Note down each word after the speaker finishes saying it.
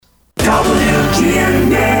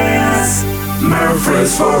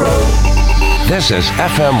Murfreesboro. This is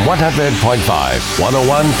FM 100.5,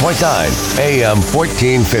 101.9, AM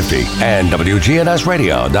 1450, and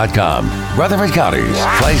WGNSradio.com. Rutherford County's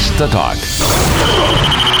place to talk.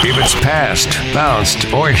 If it's passed,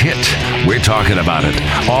 bounced, or hit, we're talking about it.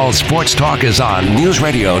 All sports talk is on News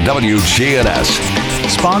Radio WGNS.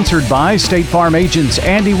 Sponsored by State Farm agents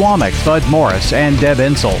Andy Womack, Bud Morris, and Deb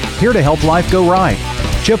Insel. Here to help life go right.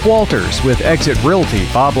 Chip Walters with Exit Realty,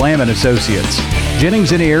 Bob Lamb & Associates.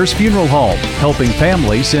 Jennings & Ayers Funeral Home, helping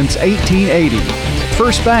families since 1880.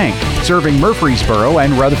 First Bank, serving Murfreesboro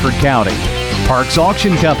and Rutherford County. Parks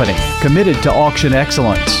Auction Company, committed to auction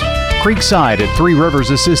excellence. Creekside at Three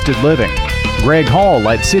Rivers Assisted Living. Greg Hall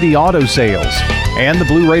at City Auto Sales. And the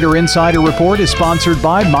Blue Raider Insider Report is sponsored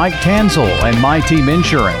by Mike Tanzel and My Team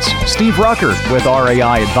Insurance, Steve Ruckert with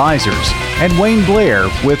RAI Advisors, and Wayne Blair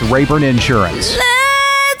with Rayburn Insurance.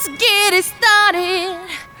 Let's get it started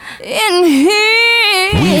in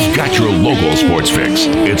here. We've got your local sports fix.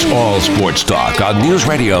 It's all sports talk on News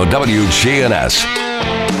Radio WGNS.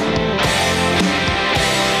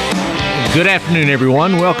 Good afternoon,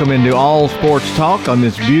 everyone. Welcome into All Sports Talk on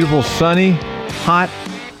this beautiful, sunny, hot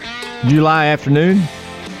July afternoon.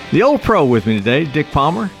 The old pro with me today, Dick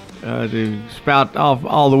Palmer, to spout off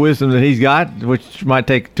all the wisdom that he's got, which might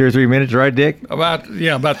take 2 or 3 minutes, right, Dick? About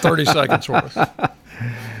 30 seconds worth.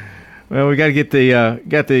 Well, we got to get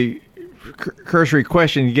the cursory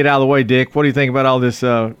question to get out of the way, Dick. What do you think about all this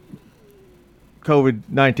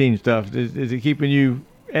COVID-19 stuff? Is it keeping you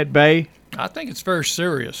at bay? I think it's very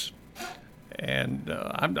serious, and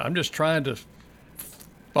I'm just trying to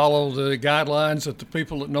follow the guidelines that the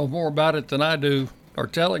people that know more about it than I do are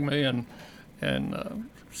telling me, and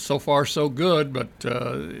so far so good, but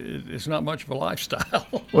it's not much of a lifestyle.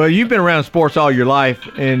 Well, you've been around sports all your life,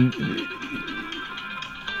 and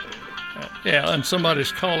yeah, and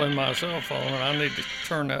somebody's calling my cell phone, and I need to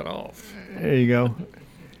turn that off. There you go.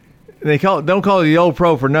 Don't call it the old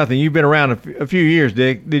pro for nothing. You've been around a few years,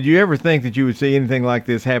 Dick. Did you ever think that you would see anything like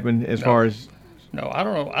this happen as far as I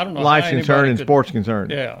don't know. Life's concerned and sports concerned?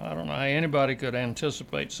 Yeah, I don't know how anybody could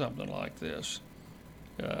anticipate something like this.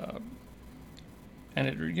 And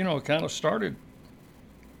it kind of started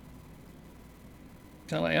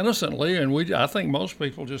kind of innocently, and I think most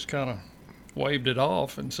people just kind of waved it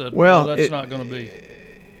off and said, well that's not going to be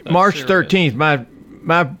March 13th.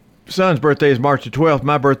 My son's birthday is March the 12th.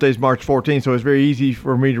 My birthday is March 14th, so it's very easy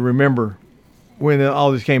for me to remember when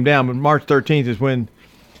all this came down. But March 13th is when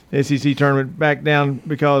the SEC tournament backed down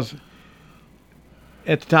because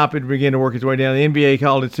at the top it began to work its way down. The NBA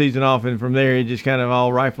called its season off, and from there it just kind of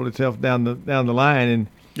all rifled itself down the line. And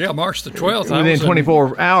yeah, March the 12th. Within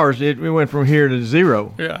 24 hours, it went from here to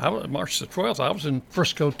zero. Yeah, March the 12th. I was in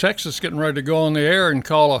Frisco, Texas, getting ready to go on the air and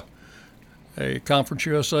call a Conference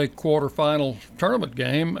USA quarterfinal tournament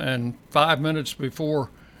game, and 5 minutes before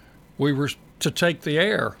we were to take the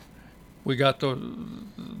air, we got the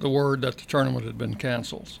word that the tournament had been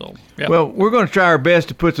canceled. So, yeah. Well, we're going to try our best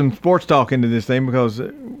to put some sports talk into this thing because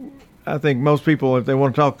I think most people, if they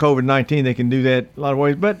want to talk COVID-19, they can do that a lot of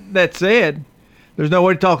ways. But that said, there's no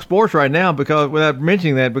way to talk sports right now because without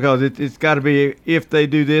mentioning that, because it's got to be if they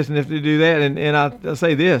do this and if they do that. And I'll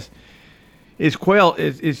say this, it's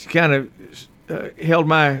kind of held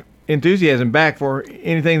my enthusiasm back for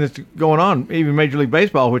anything that's going on, even Major League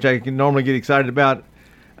Baseball, which I can normally get excited about.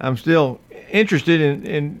 I'm still interested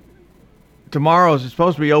in tomorrow is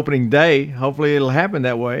supposed to be opening day. Hopefully it'll happen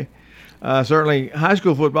that way. Certainly high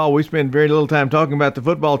school football, we spend very little time talking about the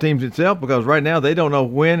football teams itself because right now they don't know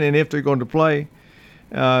when and if they're going to play.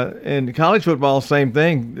 And college football, same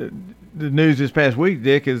thing. The news this past week,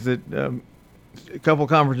 Dick, is that a couple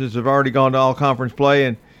conferences have already gone to all conference play,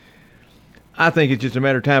 and I think it's just a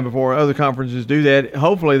matter of time before other conferences do that.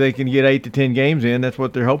 Hopefully they can get 8 to 10 games in. That's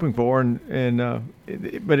what they're hoping for.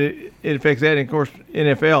 But it affects that. And, of course,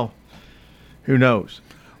 NFL, who knows?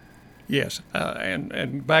 Yes,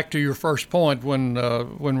 and back to your first point, when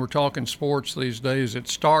we're talking sports these days, it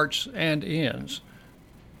starts and ends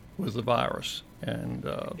with the virus. And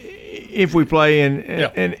if we play and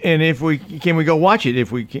if we can we go watch it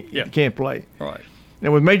if we can't play. Right.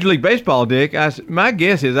 And with Major League Baseball, Dick, my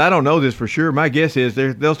guess is, I don't know this for sure, my guess is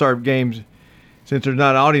they'll start games, since there's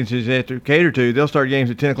not audiences they have to cater to, they'll start games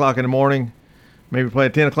at 10 o'clock in the morning, maybe play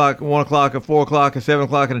at 10 o'clock, 1 o'clock, a 4 o'clock, a 7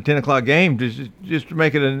 o'clock, and a 10 o'clock game just to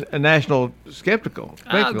make it a national spectacle.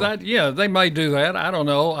 They may do that. I don't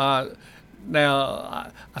know. Now,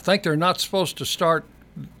 I think they're not supposed to start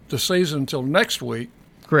the season until next week.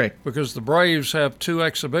 Correct. Because the Braves have 2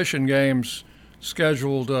 exhibition games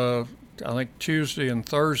scheduled, I think Tuesday and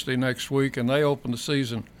Thursday next week, and they open the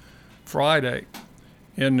season Friday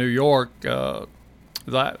in New York.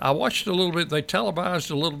 I watched a little bit. They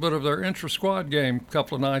televised a little bit of their intra-squad game a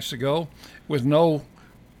couple of nights ago with no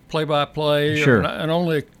play-by-play Sure. and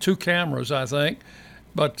only 2 cameras, I think.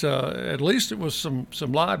 But at least it was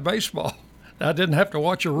some live baseball. I didn't have to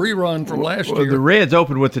watch a rerun from last year. The Reds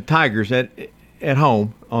opened with the Tigers at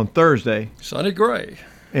home on Thursday. Sonny Gray.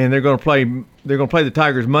 And they're going to play the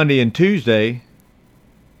Tigers Monday and Tuesday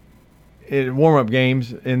in warm-up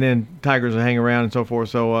games, and then Tigers will hang around and so forth.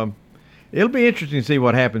 So it'll be interesting to see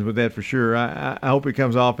what happens with that for sure. I hope it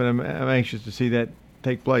comes off, and I'm anxious to see that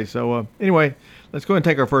take place. So anyway, let's go ahead and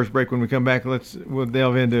take our first break. When we come back, we'll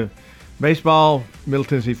delve into baseball, Middle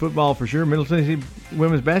Tennessee football for sure. Middle Tennessee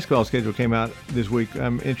women's basketball schedule came out this week.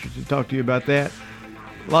 I'm interested to talk to you about that.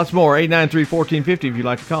 Lots more. 893-1450 if you'd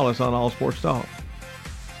like to call us on All Sports Talk.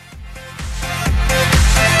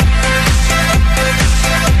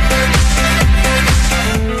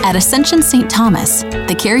 At Ascension St. Thomas,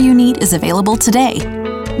 the care you need is available today.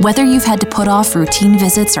 Whether you've had to put off routine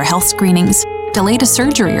visits or health screenings, delayed a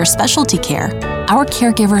surgery or specialty care, our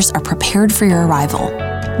caregivers are prepared for your arrival.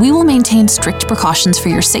 We will maintain strict precautions for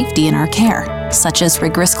your safety in our care, such as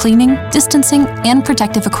rigorous cleaning, distancing, and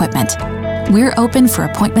protective equipment. We're open for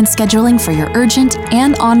appointment scheduling for your urgent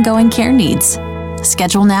and ongoing care needs.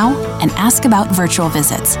 Schedule now and ask about virtual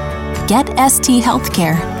visits.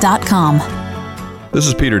 GetSTHealthcare.com. This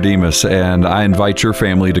is Peter Demas, and I invite your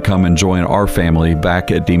family to come and join our family back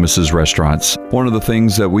at Demas's Restaurants. One of the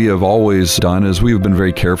things that we have always done is we've been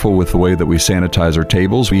very careful with the way that we sanitize our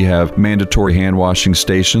tables. We have mandatory hand washing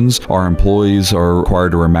stations. Our employees are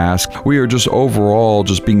required to wear masks. We are just overall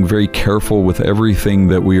just being very careful with everything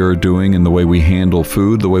that we are doing and the way we handle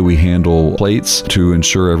food, the way we handle plates to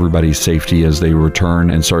ensure everybody's safety as they return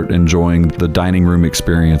and start enjoying the dining room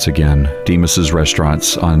experience again. Demas's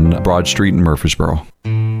Restaurants on Broad Street in Murfreesboro.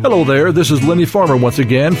 Hello there, this is Lenny Farmer once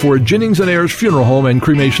again for Jennings & Ayers Funeral Home and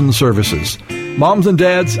Cremation Services. Moms and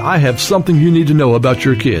dads, I have something you need to know about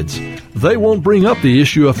your kids. They won't bring up the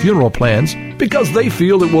issue of funeral plans because they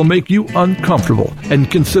feel it will make you uncomfortable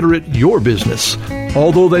and consider it your business.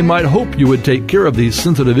 Although they might hope you would take care of these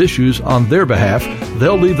sensitive issues on their behalf,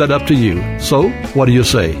 they'll leave that up to you. So, what do you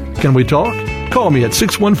say? Can we talk? Call me at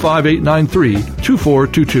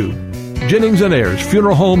 615-893-2422. Jennings & Ayers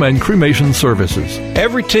Funeral Home and Cremation Services.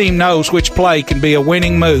 Every team knows which play can be a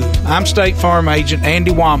winning move. I'm State Farm Agent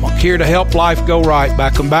Andy Womack, here to help life go right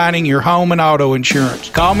by combining your home and auto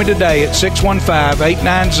insurance. Call me today at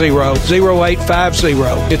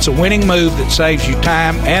 615-890-0850. It's a winning move that saves you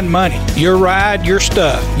time and money. Your ride, your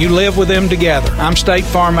stuff. You live with them together. I'm State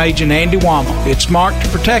Farm Agent Andy Womack. It's smart to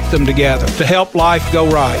protect them together to help life go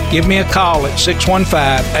right. Give me a call at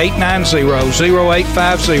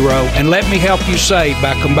 615-890-0850 and let me help you save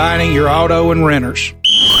by combining your auto and renters.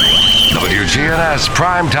 WGNS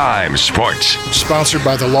Primetime Sports. Sponsored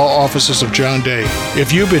by the law offices of John Day.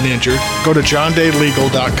 If you've been injured, go to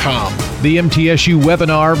johndaylegal.com. The MTSU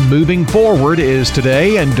webinar Moving Forward is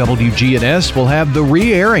today, and WGNS will have the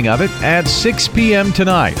re-airing of it at 6 p.m.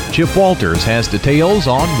 tonight. Chip Walters has details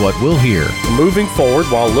on what we'll hear. Moving Forward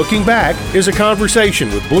While Looking Back is a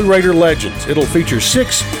conversation with Blue Raider legends. It'll feature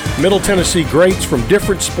 6 Middle Tennessee greats from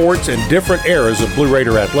different sports and different eras of Blue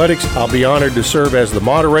Raider athletics. I'll be honored to serve as the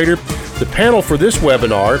moderator. The panel for this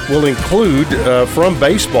webinar will include, from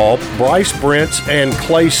baseball, Bryce Brentz and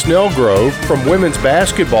Clay Snellgrove. From women's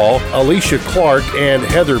basketball, Alicia Clark and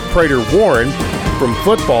Heather Prater-Warren. From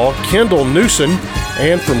football, Kendall Newsom.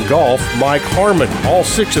 And from golf, Mike Harmon. All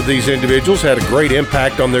 6 of these individuals had a great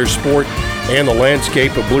impact on their sport and the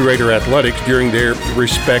landscape of Blue Raider athletics during their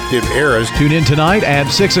respective eras. Tune in tonight at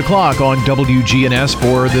 6 o'clock on WGNS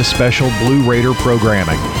for this special Blue Raider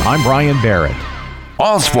programming. I'm Brian Barrett.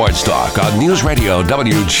 All Sports Talk on News Radio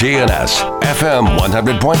WGNS, FM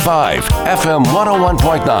 100.5, FM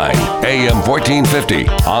 101.9, AM 1450,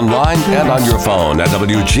 online and on your phone at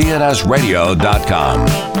WGNSradio.com.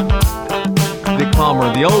 Dick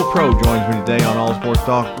Palmer, the old pro, joins me today on All Sports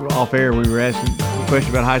Talk. Off air, we were asking a question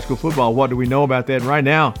about high school football. What do we know about that? And right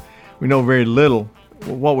now, we know very little.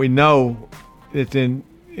 What we know that's in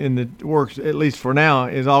the works, at least for now,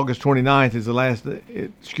 is August 29th is August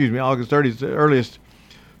 30th is the earliest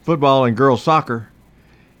football and girls soccer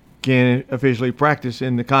can officially practice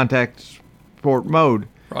in the contact sport mode.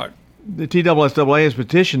 Right. The TSSAA has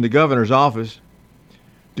petitioned the governor's office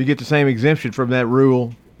to get the same exemption from that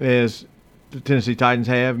rule as the Tennessee Titans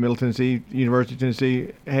have, Middle Tennessee, University of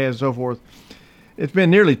Tennessee has, so forth. It's been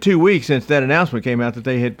nearly 2 weeks since that announcement came out that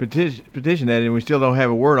they had petitioned that, and we still don't have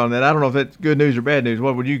a word on that. I don't know if that's good news or bad news.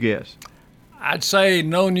 What would you guess? I'd say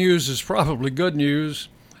no news is probably good news.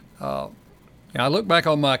 I look back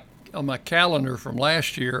on my calendar from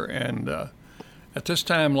last year, and at this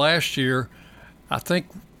time last year, I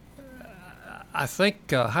think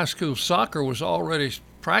high school soccer was already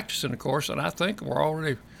practicing, of course, and I think we're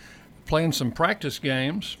already playing some practice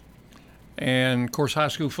games. And of course, high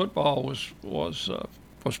school football was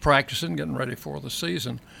practicing, getting ready for the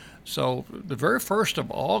season. So the very 1st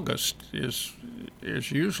of August is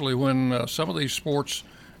usually when some of these sports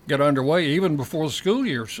get underway, even before the school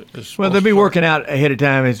year is. Well, they'll be working out ahead of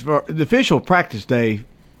time. As far the official practice day,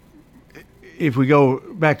 if we go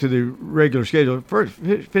back to the regular schedule, first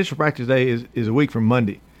official practice day is a week from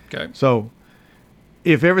Monday. Okay. So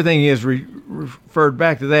if everything is referred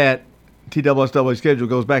back to that, TSSAA schedule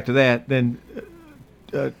goes back to that, then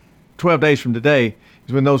 12 days from today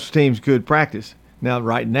is when those teams could practice. Now,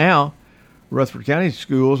 right now, Rutherford County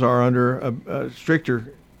schools are under a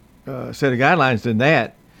stricter set of guidelines than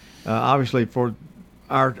that. Obviously, for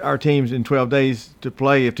our teams in 12 days to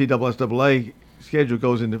play, if TSSAA schedule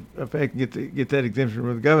goes into effect and get that exemption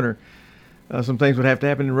from the governor, some things would have to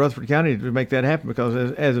happen in Rutherford County to make that happen,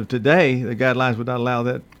 because as of today, the guidelines would not allow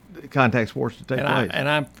that contact sports to take place.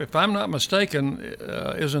 If I'm not mistaken,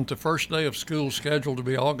 isn't the first day of school scheduled to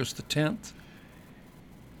be August the 10th?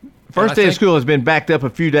 First day of school has been backed up a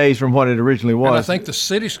few days from what it originally was. And I think the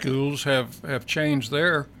city schools have changed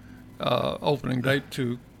their opening date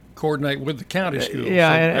to coordinate with the county schools.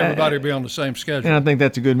 Yeah, so everybody will be on the same schedule. And I think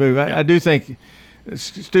that's a good move. I do think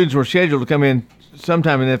students were scheduled to come in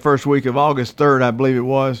sometime in that first week of August 3rd, I believe it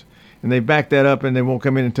was, and they backed that up and they won't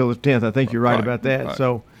come in until the 10th. I think you're right about that. Right.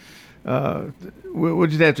 So we'll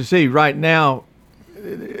just have to see. Right now,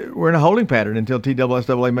 we're in a holding pattern until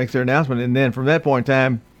TSSAA makes their announcement, and then from that point in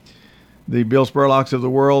time, the Bill Spurlocks of the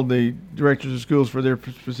world, the directors of schools for their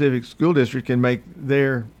specific school district, can make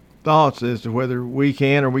their thoughts as to whether we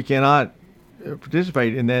can or we cannot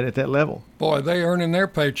participate in that at that level. Boy, they earning their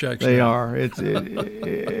paychecks. They are. It's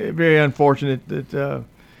very unfortunate that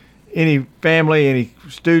any family, any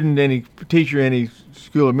student, any teacher, any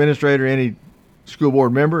school administrator, any school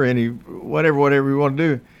board member, any whatever you want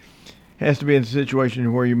to do, has to be in a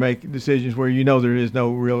situation where you make decisions where you know there is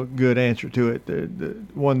no real good answer to it. The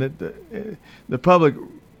one that the public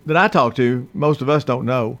that I talk to, most of us don't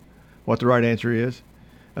know what the right answer is.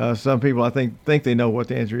 Some people, I think they know what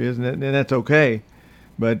the answer is, and that's okay.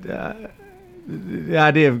 But the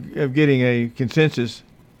idea of getting a consensus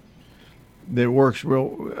that works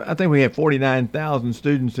real, I think we have 49,000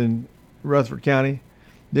 students in Rutherford County.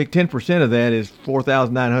 Dick, 10% of that is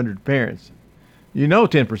 4,900 parents. You know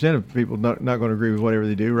 10% of people not going to agree with whatever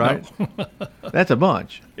they do, right? No. That's a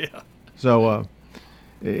bunch. Yeah. So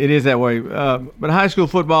it is that way. But high school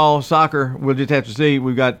football, soccer, we'll just have to see.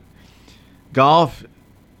 We've got golf.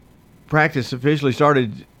 Practice officially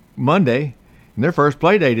started Monday, and their first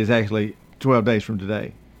play date is actually 12 days from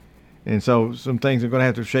today. And so some things are going to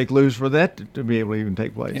have to shake loose for that to be able to even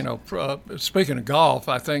take place. You know, speaking of golf,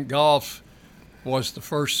 I think golf was the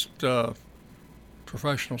first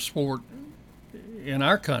professional sport in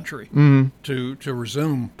our country to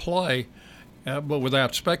resume play, but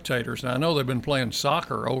without spectators. Now, I know they've been playing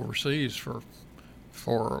soccer overseas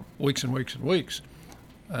for weeks and weeks and weeks,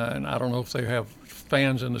 and I don't know if they have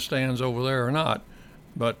fans in the stands over there or not,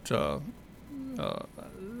 but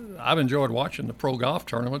I've enjoyed watching the pro golf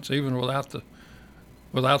tournaments even without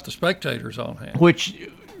the spectators on hand. Which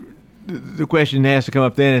the question has to come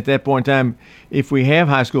up then at that point in time, if we have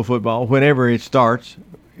high school football, whenever it starts,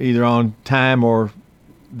 either on time or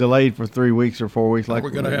delayed for 3 weeks or 4 weeks, like we're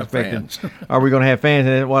going to have fans. Are we going to have fans,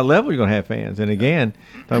 and at what level are you going to have fans? And again,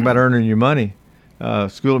 talking about earning your money.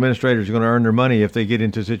 School administrators are going to earn their money if they get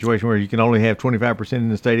into a situation where you can only have 25% in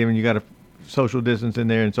the stadium and you got a social distance in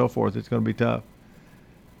there and so forth. It's going to be tough.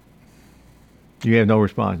 You have no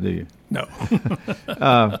response, do you? No.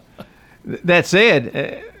 That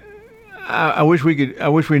said, I wish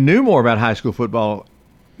we knew more about high school football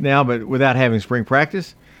now, but without having spring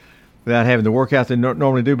practice, without having the workouts they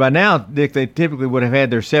normally do. By now, Dick, they typically would have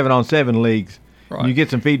had their 7-on-7 leagues. Right. You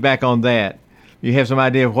get some feedback on that. You have some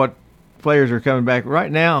idea of what players are coming back.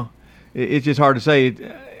 Right now, it's just hard to say.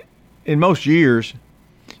 In most years,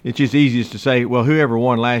 it's just easiest to say, well, whoever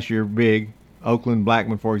won last year big, Oakland,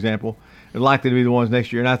 Blackman, for example, are likely to be the ones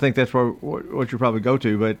next year. And I think that's what you'll probably go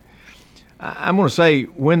to. But I'm going to say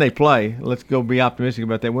when they play, let's go be optimistic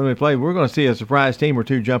about that. When they play, we're going to see a surprise team or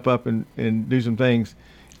two jump up and do some things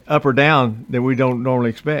up or down that we don't normally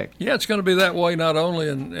expect. Yeah, it's going to be that way not only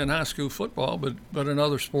in high school football, but in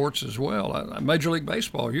other sports as well. Major League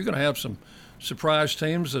Baseball, you're going to have some surprise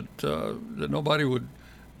teams that nobody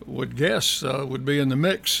would guess would be in the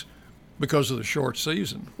mix because of the short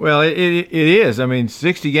season. Well, it is. I mean,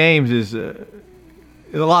 60 games is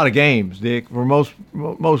a lot of games, Dick. For most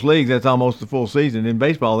leagues, that's almost the full season. In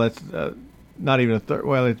baseball, that's not even a third.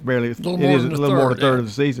 Well, it's barely. It is a little more than a third of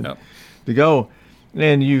the season to go.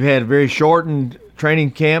 And you had very shortened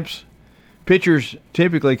training camps. Pitchers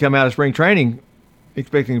typically come out of spring training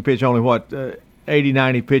expecting to pitch only 80,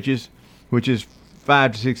 90 pitches, which is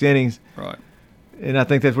 5 to 6 innings. Right. And I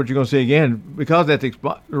think that's what you're going to see again because the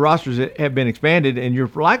rosters have been expanded, and you're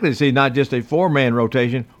likely to see not just a 4-man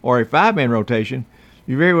rotation or a 5-man rotation.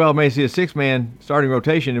 You very well may see a 6-man starting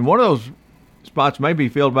rotation, and one of those spots may be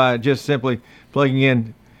filled by just simply plugging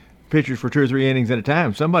in pitchers for 2 or 3 innings at a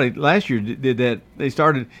time. Somebody last year did that. They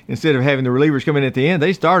started, instead of having the relievers come in at the end,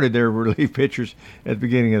 they started their relief pitchers at the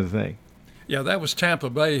beginning of the thing. Yeah, that was Tampa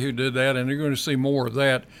Bay who did that, and you're going to see more of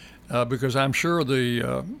that because I'm sure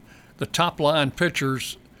the top line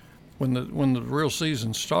pitchers, when the real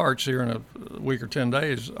season starts here in a week or 10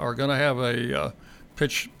 days, are going to have a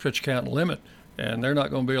pitch count limit, and they're not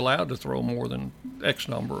going to be allowed to throw more than X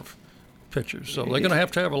number of pitches. So they're going to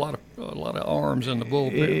have a lot of arms in the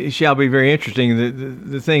bullpen. It shall be very interesting.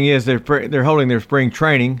 The thing is, they're holding their spring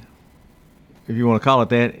training, if you want to call it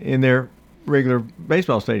that, in their regular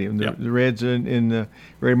baseball stadium, the Reds in the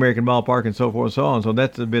Great American Ballpark and so forth and so on. So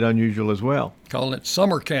that's a bit unusual as well. Calling it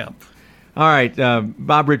summer camp. All right,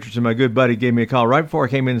 Bob Richardson, my good buddy, gave me a call right before I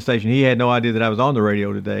came in the station. He had no idea that I was on the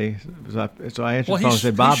radio today, so I answered the phone and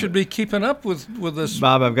said, "Bob, he should be keeping up with this."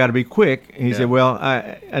 Bob, I've got to be quick. And he said, "Well,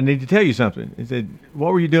 I need to tell you something." He said,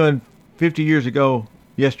 "What were you doing 50 years ago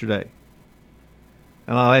yesterday?"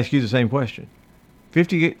 And I'll ask you the same question.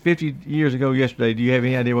 50 years ago yesterday, do you have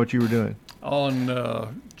any idea what you were doing?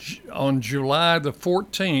 On July the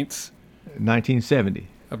 14th, 1970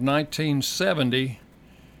 of 1970.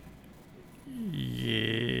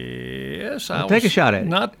 Yes, take a shot at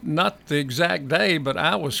it. Not the exact day, but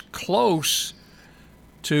I was close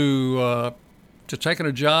to taking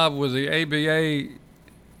a job with the ABA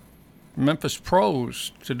Memphis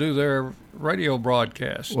Pros to do their radio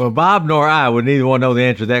broadcast. Well, Bob nor I would neither one know the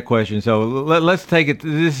answer to that question, so let's take it.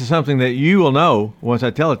 This is something that you will know once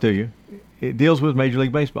I tell it to you. It deals with Major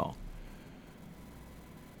League Baseball.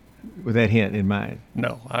 With that hint in mind.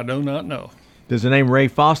 No, I do not know. Does the name Ray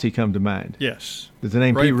Fosse come to mind? Yes. Does the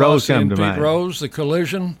name Ray Pete Rose Fosse come and to mind? Pete Rose, the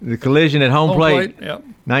collision. The collision at home plate. Yep.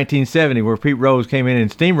 1970, where Pete Rose came in and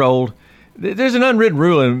steamrolled. There's an unwritten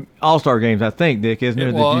rule in All-Star games, I think, Dick, isn't there?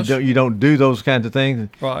 It was. That you don't do those kinds of things.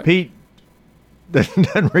 Right. Pete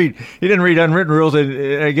doesn't read. He didn't read unwritten rules,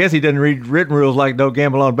 and I guess he doesn't read written rules like don't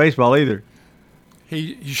gamble on baseball either.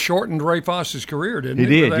 He shortened Ray Fosse's career, didn't he?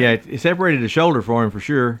 He did, yeah. It separated the shoulder for him for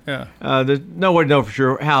sure. Yeah. There's no way to know for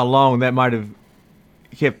sure how long that might have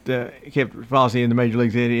kept Fosse in the major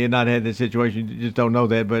leagues. He had not had that situation. You just don't know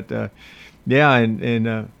that. But yeah,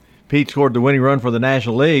 and Pete scored the winning run for the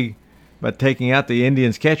National League by taking out the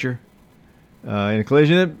Indians catcher in a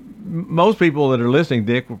collision that most people that are listening,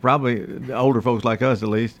 Dick, will probably, the older folks like us at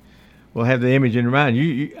least, will have the image in their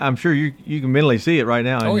mind. I'm sure you can mentally see it right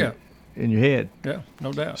now. In your head. Yeah,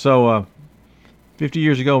 no doubt. So 50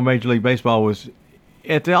 years ago, Major League Baseball was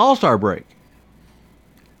at the All-Star break.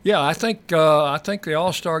 Yeah, I think the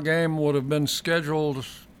All-Star game would have been scheduled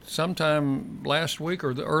sometime last week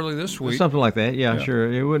or early this week. Something like that. Yeah,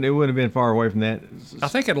 sure. It wouldn't have been far away from that. I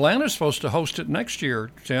think Atlanta's supposed to host it next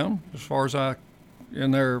year, Tim. As far as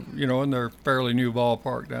in their fairly new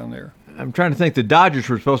ballpark down there. I'm trying to think. The Dodgers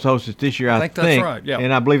were supposed to host it this year. I think that's right. Yeah,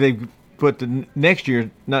 and I believe they put the next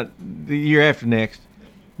year, not the year after next,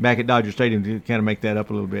 back at Dodger Stadium to kind of make that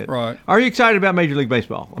up a little bit. Right. Are you excited about Major League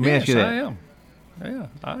Baseball? Let me ask you that. I am. Yeah,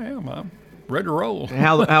 I am. I'm ready to roll.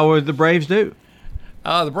 How would the Braves do?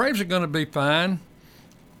 The Braves are going to be fine.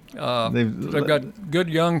 They've got good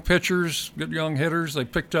young pitchers, good young hitters. They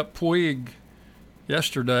picked up Puig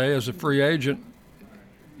yesterday as a free agent.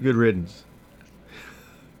 Good riddance.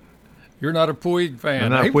 You're not a Puig fan. I'm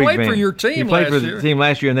not he a Puig played fan. for your team last year. He played last for year. the team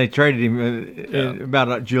last year, and they traded him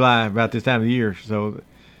about July, about this time of the year. So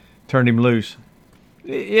turned him loose.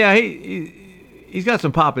 Yeah, he's got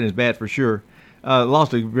some pop in his bat for sure.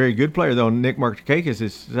 Lost a very good player, though. Nick Markakis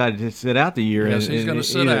has decided to sit out the year. Yes, he's going to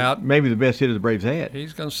sit out. Maybe the best hitter the Braves had.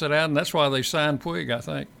 He's going to sit out, and that's why they signed Puig, I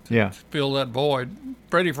think, to fill that void.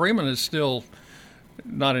 Freddie Freeman is still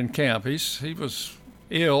not in camp. He was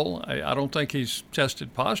ill. I don't think he's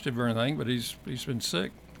tested positive or anything, but he's been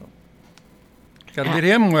sick. Got to get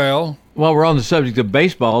him well. While we're on the subject of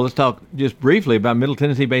baseball, let's talk just briefly about Middle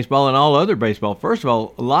Tennessee baseball and all other baseball. First of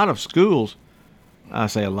all, a lot of schools, I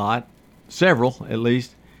say a lot, several at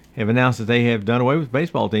least, have announced that they have done away with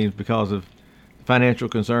baseball teams because of financial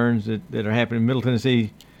concerns that are happening. Middle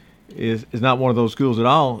Tennessee is not one of those schools at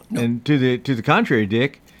all. No. And to the contrary,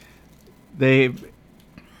 Dick, they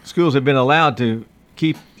schools have been allowed to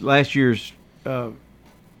keep last year's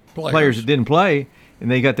players that didn't play, and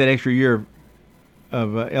they got that extra year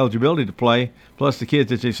of eligibility to play, plus the kids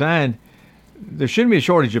that they signed. There shouldn't be a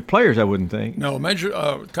shortage of players, I wouldn't think. No,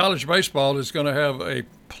 college baseball is going to have a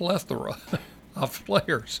plethora of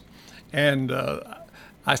players. And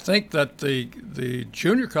I think that the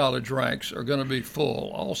junior college ranks are going to be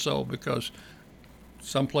full also, because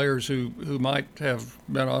some players who might have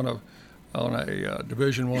been on a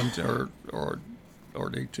Division I or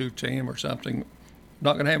D2 team or something,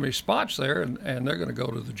 not going to have any spots there, and they're going to go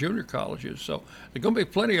to the junior colleges. So there's going to be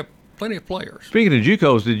plenty of players. Speaking of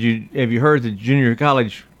JUCOs, have you heard that junior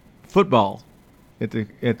college football at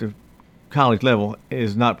the college level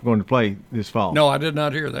is not going to play this fall? No, I did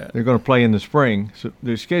not hear that. They're going to play in the spring. So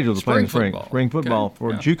they're scheduled to play in the spring. Spring football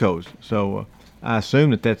for JUCOs. So I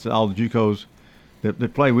assume that's all the JUCOs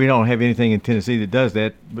that play. We don't have anything in Tennessee that does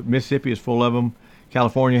that, but Mississippi is full of them.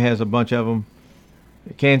 California has a bunch of them.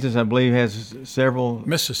 Kansas, I believe, has several.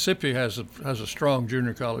 Mississippi has a strong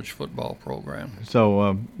junior college football program. So,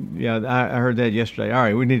 I heard that yesterday. All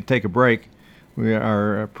right, we need to take a break.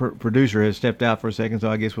 Our producer has stepped out for a second, so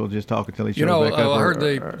I guess we'll just talk until he shows back up. I heard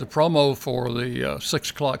the promo for the 6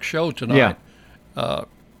 o'clock show tonight. Yeah.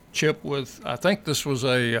 Chip I think this was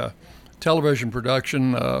a television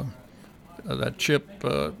production that Chip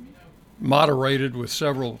moderated with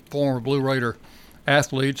several former Blue Raider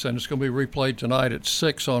athletes, and it's going to be replayed tonight at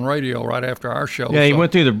 6 on radio right after our show. Yeah, he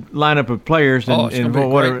went through the lineup of players. It's going to be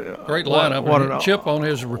a great lineup. Chip on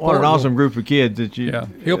his report. What an awesome group of kids that you. Yeah,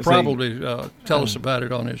 he'll probably tell us about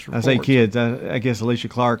it on his report. I say kids. I guess Alicia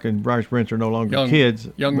Clark and Bryce Brents are no longer kids.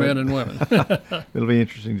 Young men and women. It'll be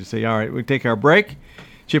interesting to see. All right, we take our break.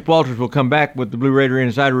 Chip Walters will come back with the Blue Raider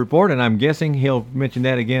Insider Report, and I'm guessing he'll mention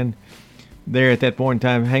that again there at that point in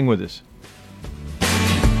time. Hang with us.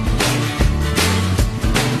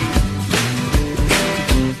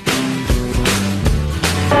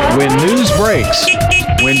 When news breaks,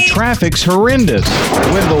 when traffic's horrendous,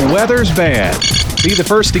 when the weather's bad. Be the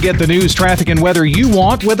first to get the news, traffic, and weather you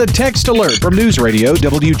want with a text alert from News Radio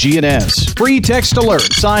WGNS. Free text alert.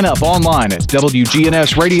 Sign up online at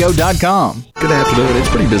WGNSradio.com. Good afternoon. It's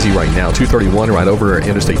pretty busy right now. 231 right over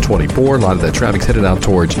Interstate 24. A lot of that traffic's headed out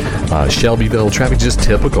towards Shelbyville. Traffic just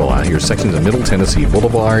typical out here. Sections of Middle Tennessee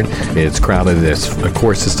Boulevard. It's crowded, of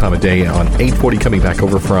course, this time of day on 840 coming back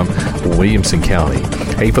over from Williamson County.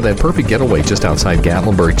 Hey, for that perfect getaway just outside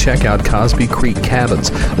Gatlinburg, check out Cosby Creek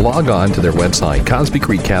Cabins. Log on to their website,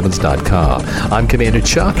 CosbyCreekCabins.com. I'm Commander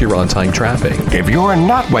Chuck. You're on time traffic. If you're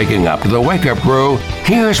not waking up to the Wake Up Crew,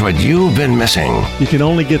 here's what you've been missing. You can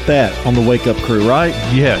only get that on the Wake Up Crew, right?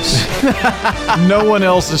 Yes. No one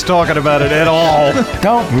else is talking about it at all.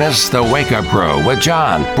 Don't miss the Wake Up Crew with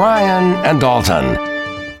John, Brian, and Dalton.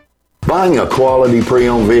 Buying a quality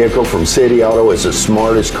pre-owned vehicle from City Auto is the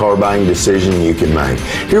smartest car buying decision you can make.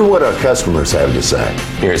 Hear what our customers have to say.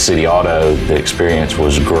 Here at City Auto, the experience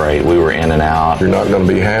was great. We were in and out. You're not going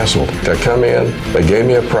to be hassled. They come in, they gave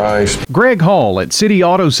me a price. Greg Hall at City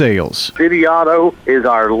Auto Sales. City Auto is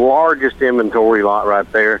our largest inventory lot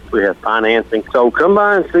right there. We have financing. So come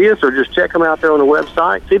by and see us or just check them out there on the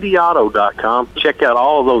website, cityauto.com. Check out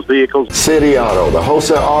all of those vehicles. City Auto, the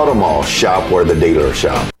wholesale auto mall. Shop where the dealers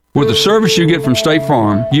shop. With the service you get from State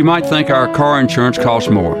Farm, you might think our car insurance costs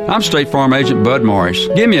more. I'm State Farm Agent Bud Morris.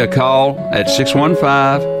 Give me a call at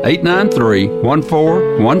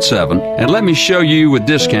 615-893-1417 and let me show you with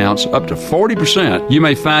discounts up to 40%. You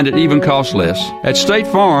may find it even costs less. At State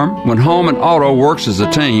Farm, when home and auto works as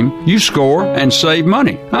a team, you score and save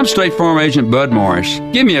money. I'm State Farm Agent Bud Morris.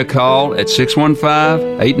 Give me a call at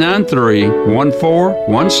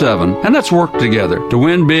 615-893-1417 and let's work together to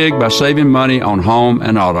win big by saving money on home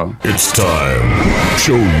and auto. It's time.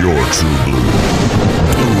 Show your true blue.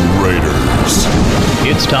 Blue Raiders.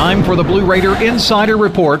 It's time for the Blue Raider Insider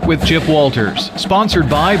Report with Chip Walters. Sponsored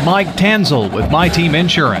by Mike Tanzel with My Team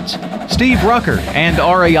Insurance, Steve Rucker and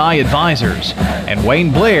RAI Advisors, and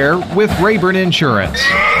Wayne Blair with Rayburn Insurance.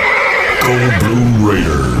 Go Blue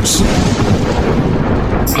Raiders.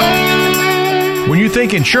 When you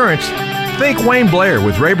think insurance, think Wayne Blair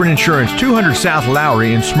with Rayburn Insurance, 200 South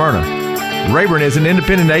Lowry in Smyrna. Rayburn is an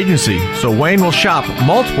independent agency, so Wayne will shop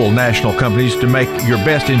multiple national companies to make your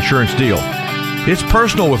best insurance deal. It's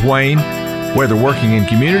personal with Wayne, whether working in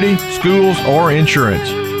community, schools, or insurance.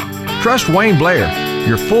 Trust Wayne Blair,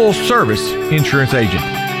 your full-service insurance agent.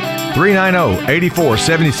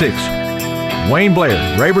 390-8476. Wayne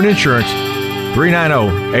Blair, Rayburn Insurance,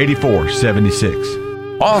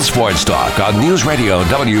 390-8476. All sports talk on News Radio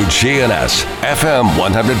WGNS, FM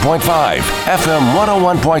 100.5, FM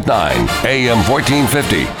 101.9, AM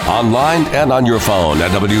 1450, online and on your phone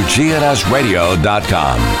at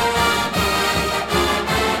WGNSradio.com.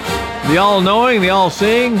 The all-knowing, the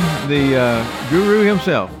all-seeing, the guru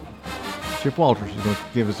himself, Chip Walters, is going to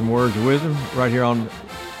give us some words of wisdom right here on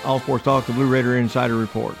All Sports Talk, the Blue Raider Insider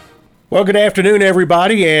Report. Well, good afternoon,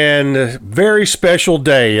 everybody, and a very special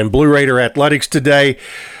day in Blue Raider Athletics today.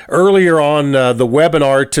 Earlier on the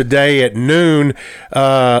webinar today at noon,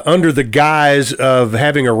 under the guise of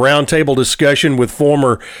having a roundtable discussion with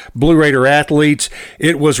former Blue Raider athletes,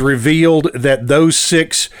 it was revealed that those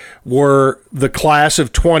 6 were the class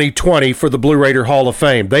of 2020 for the Blue Raider Hall of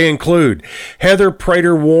Fame. They include Heather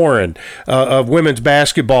Prater-Warren of women's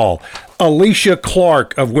basketball, Alicia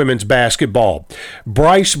Clark of women's basketball,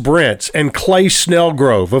 Bryce Brentz and Clay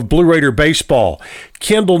Snellgrove of Blue Raider baseball,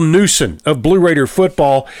 Kendall Newson of Blue Raider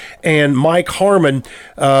football, and Mike Harmon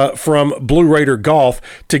from Blue Raider golf.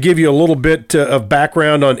 To give you a little bit of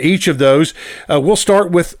background on each of those, we'll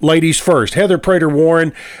start with ladies first. Heather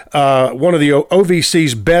Prater-Warren, one of the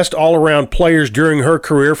OVC's best all-around players during her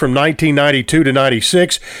career from 1992 to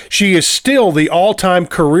 96. She is still the all-time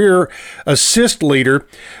career assist leader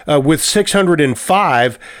with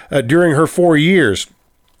 605 during her 4 years.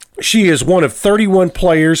 She is one of 31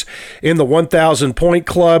 players in the 1,000-point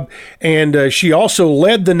club, and she also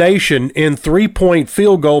led the nation in three-point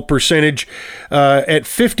field goal percentage at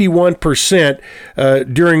 51%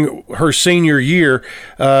 during her senior year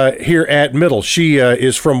here at Middle. She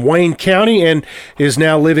is from Wayne County and is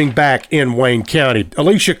now living back in Wayne County.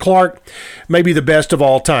 Alicia Clark may be the best of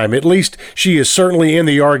all time. At least she is certainly in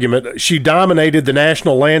the argument. She dominated the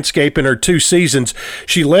national landscape in her 2 seasons.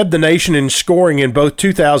 She led the nation in scoring in both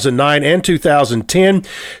 2009 and 2010.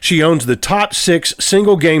 She owns the top 6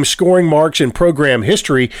 single-game scoring marks in program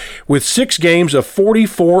history with 6 games of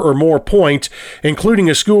 44 or more points, including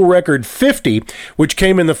a school record 50, which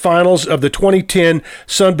came in the finals of the 2010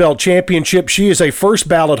 Sun Belt Championship. She is a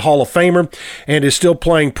first-ballot Hall of Famer and is still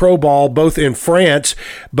playing pro ball both in France,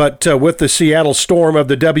 but with the Seattle Storm of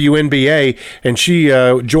the WNBA, and she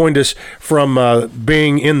joined us from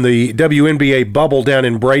being in the WNBA bubble down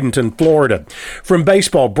in Bradenton, Florida. From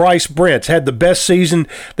baseball, Bryce Brentz had the best season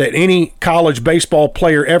that any college baseball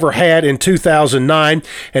player ever had in 2009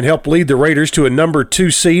 and helped lead the Raiders to a number 2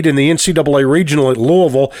 seed in the NCAA Regional at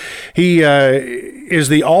Louisville. He is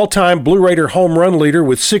the all-time Blue Raider home run leader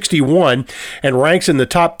with 61 and ranks in the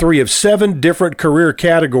top 3 of 7 different career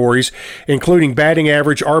categories, including batting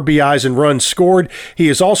average, RBIs, and runs scored. He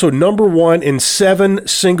is also number 1 in 7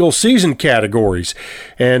 single-season categories,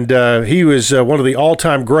 and he was one of the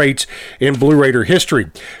all-time greats in Blue Raider history.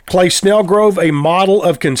 Clay Snellgrove, a model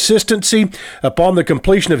of consistency. Upon the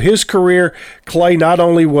completion of his career, Clay not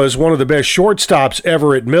only was one of the best shortstops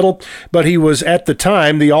ever at Middle, but he was at the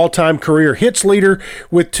time the all-time career hits leader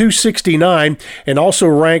with 269 and also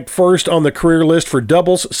ranked first on the career list for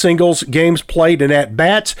doubles, singles, games played, and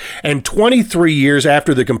at-bats. And 23 years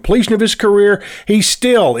after the completion of his career, he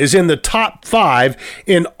still is in the top 5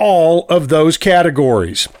 in all of those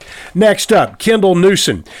categories. Next up, Kendall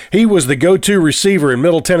Newson. He was the go-to receiver in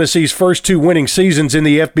Middle Tennessee's first 2 winning seasons in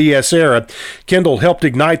the FBS era. Kendall helped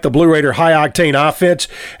ignite the Blue Raider high-octane offense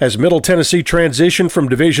as Middle Tennessee transitioned from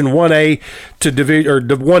Division 1A to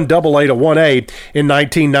 1AA to 1A in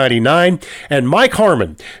 1999. And Mike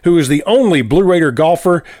Harmon, who is the only Blue Raider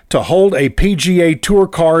golfer to hold a PGA Tour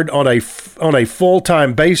card on a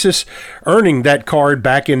full-time basis, earning that card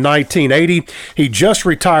back in 1980. He just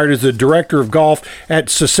retired as the director of golf at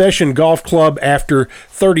Secession Golf Club after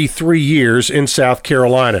 33 years in South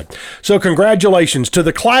Carolina. So congratulations to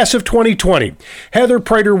the class of 2020, Heather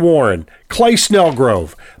Prater-Warren, Clay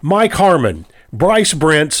Snellgrove, Mike Harmon, Bryce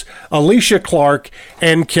Brentz, Alicia Clark,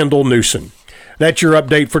 and Kendall Newson. That's your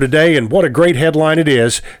update for today, and what a great headline it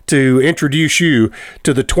is to introduce you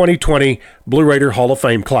to the 2020 Blue Raider Hall of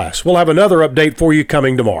Fame class. We'll have another update for you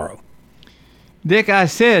coming tomorrow. Dick, I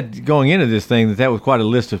said going into this thing that was quite a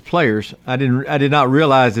list of players. I did not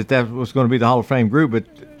realize that was going to be the Hall of Fame group, but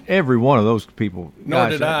every one of those people, nor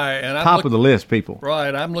did I. And top of the list people.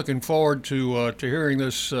 Right. I'm looking forward to hearing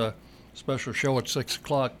this special show at 6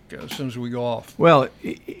 o'clock as soon as we go off. Well,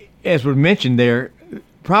 as was mentioned there,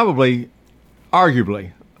 probably, arguably,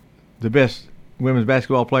 the best women's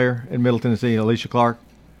basketball player in Middle Tennessee, Alicia Clark,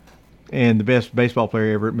 and the best baseball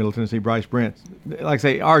player ever at Middle Tennessee, Bryce Brentz. Like I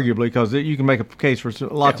say, arguably, because you can make a case for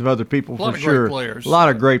lots of other people for sure. A lot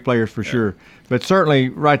of great players for sure. But certainly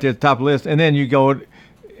right there at the top of the list. And then you go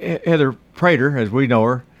Heather Prater, as we know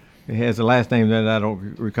her. It has a last name that I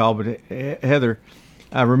don't recall, but Heather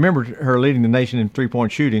I remember her leading the nation in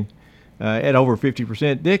three-point shooting at over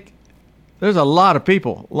 50%. Dick, there's a lot of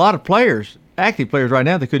people, a lot of players, active players right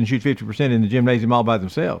now that couldn't shoot 50% in the gymnasium all by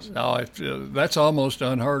themselves. No, that's almost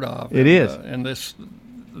unheard of. It is. In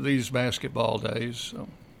these basketball days. So.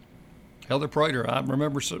 Heather Prater, I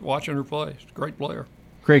remember watching her play. She's a great player.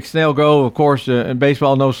 Craig Snellgrove, of course, in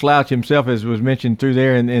baseball, no slouch himself, as was mentioned through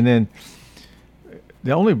there. And then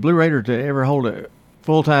the only Blue Raider to ever hold a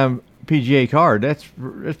full-time PGA card. That's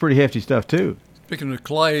pretty hefty stuff, too. Speaking of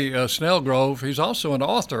Clay Snellgrove, he's also an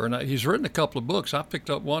author, and he's written a couple of books. I picked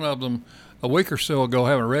up one of them a week or so ago.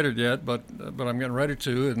 I haven't read it yet, but I'm getting ready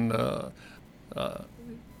to. And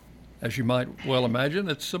as you might well imagine,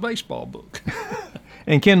 it's a baseball book.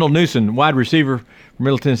 And Kendall Newsom, wide receiver from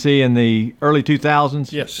Middle Tennessee in the early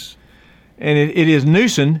 2000s. Yes. And it is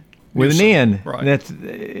Newsom with an N. Right.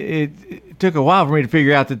 It took a while for me to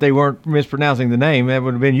figure out that they weren't mispronouncing the name. That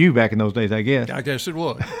would have been you back in those days, I guess. I guess it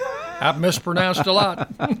would. I've mispronounced a lot.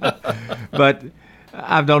 But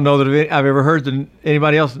I don't know that I've ever heard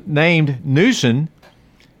anybody else named Newsom.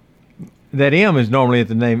 That M is normally at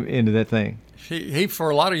the name end of that thing. He for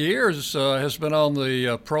a lot of years has been on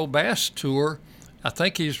the Pro Bass Tour. I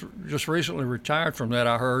think he's just recently retired from that,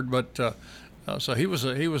 I heard. But so he was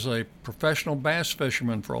a professional bass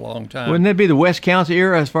fisherman for a long time. Wouldn't that be the West County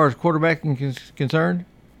era as far as quarterbacking is concerned?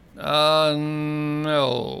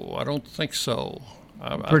 No, I don't think so.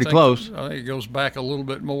 Pretty close. I think it goes back a little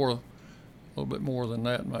bit more than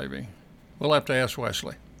that, maybe. We'll have to ask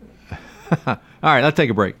Wesley. All right, let's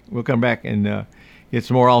take a break. We'll come back and get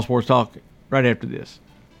some more All Sports Talk right after this.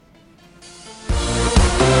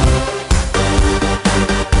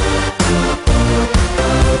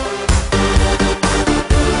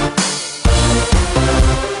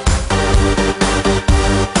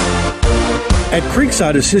 At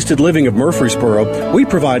Creekside Assisted Living of Murfreesboro, we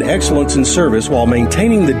provide excellence in service while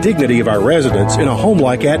maintaining the dignity of our residents in a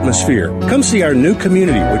home-like atmosphere. Come see our new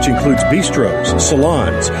community, which includes bistros,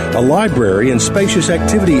 salons, a library, and spacious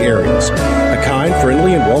activity areas. A kind,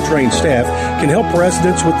 friendly, and well-trained staff can help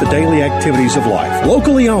residents with the daily activities of life.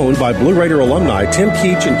 Locally owned by Blue Raider alumni Tim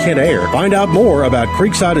Keach and Ken Ayer. Find out more about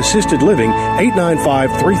Creekside Assisted Living,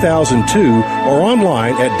 895-3002, or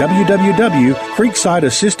online at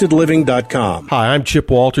www.creeksideassistedliving.com. Hi, I'm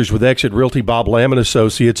Chip Walters with Exit Realty Bob Lamb &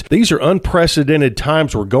 Associates. These are unprecedented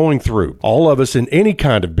times we're going through. All of us in any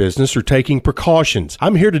kind of business are taking precautions.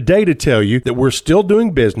 I'm here today to tell you that we're still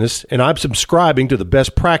doing business, and I'm subscribing to the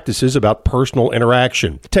best practices about personal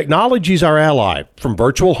interaction. Technology is our ally, from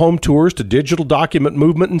virtual home tours to digital document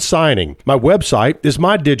movement and signing. My website is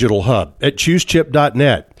my digital hub at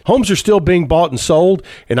choosechip.net. Homes are still being bought and sold,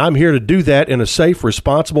 and I'm here to do that in a safe,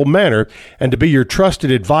 responsible manner and to be your trusted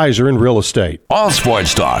advisor in real estate. All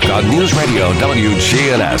Sports Talk on News Radio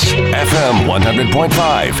WGNS, FM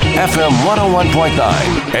 100.5, FM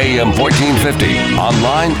 101.9, AM 1450,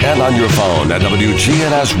 online and on your phone at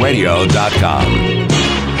WGNSradio.com.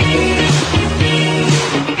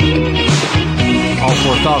 All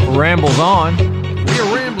Sports Talk rambles on.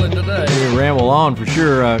 We're rambling today. We ramble on for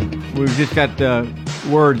sure. We've just got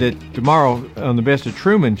word that tomorrow on the Best of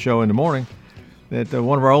Truman show in the morning that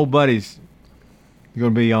one of our old buddies is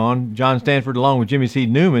going to be on, John Stanford, along with Jimmy C.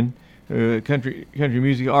 Newman, a country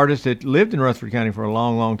music artist that lived in Rutherford County for a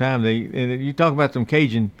long, long time. You talk about some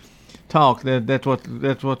Cajun talk. That's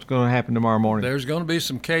what's going to happen tomorrow morning. There's going to be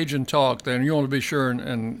some Cajun talk there, and you want to be sure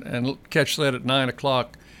and catch that at 9:00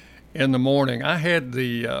 in the morning. I had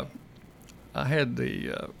the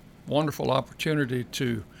wonderful opportunity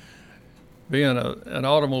to be in an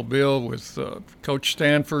automobile with Coach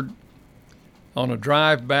Stanford on a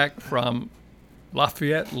drive back from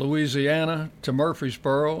Lafayette, Louisiana to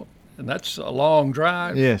Murfreesboro, and that's a long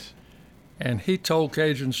drive. Yes. And he told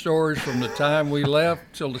Cajun stories from the time we left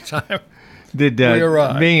till the time we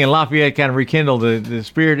arrived. Being in Lafayette kind of rekindled the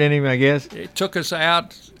spirit in him, I guess? It took us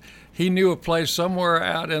out. He knew a place somewhere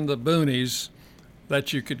out in the boonies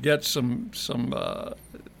that you could get some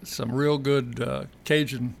real good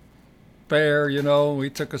Cajun fare, We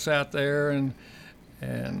took us out there and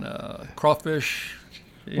crawfish.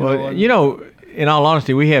 In all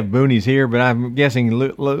honesty, we have boonies here, but I'm guessing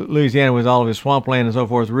Louisiana, with all of its swampland and so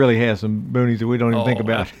forth, really has some boonies that we don't even think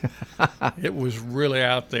about. It was really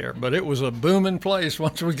out there, but it was a booming place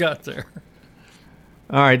once we got there.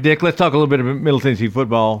 All right, Dick, let's talk a little bit about Middle Tennessee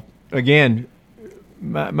football. Again,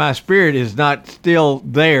 my spirit is not still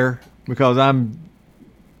there because I'm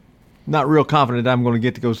not real confident I'm going to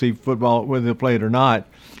get to go see football, whether they'll play it or not.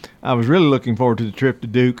 I was really looking forward to the trip to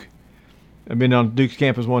Duke. I've been on Duke's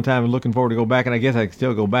campus one time and looking forward to go back, and I guess I can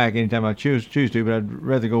still go back anytime I choose to, but I'd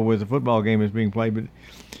rather go where the football game is being played. But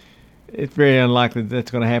it's very unlikely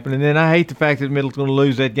that's going to happen. And then I hate the fact that Middle's going to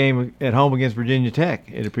lose that game at home against Virginia Tech,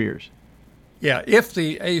 it appears. Yeah, if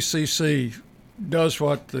the ACC does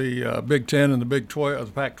what the Big Ten and the Big 12,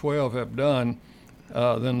 the Pac-12 have done,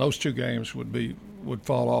 then those two games would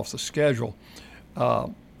fall off the schedule.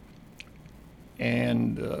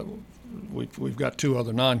 We've got two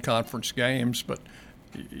other non-conference games, but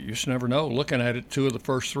you just never know. Looking at it, two of the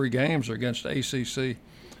first three games are against ACC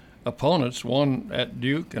opponents, one at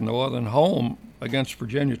Duke and the other at home against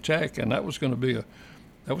Virginia Tech, and that was going to be a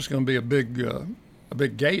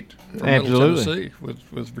big gate for Middle Tennessee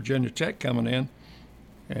with Virginia Tech coming in,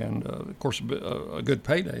 and of course a good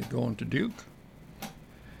payday going to Duke.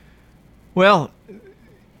 Well,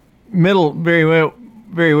 Middle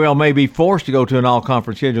very well may be forced to go to an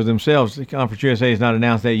all-conference schedule themselves. The Conference USA has not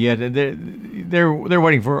announced that yet. They're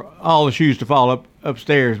waiting for all the shoes to fall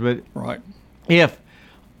upstairs. But right, if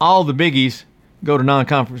all the biggies go to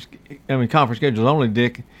conference schedules only,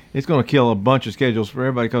 Dick, it's going to kill a bunch of schedules for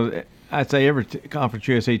everybody, because I'd say every Conference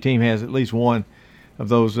USA team has at least one of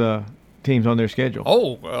those teams on their schedule.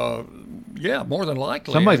 Oh, yeah, more than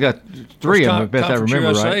likely. Somebody's got three of them, best I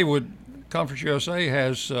remember, right? Conference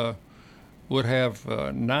USA would have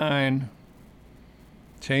 9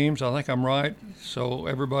 teams. I think I'm right. So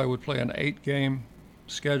everybody would play an 8-game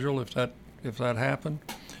schedule if that happened.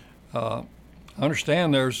 I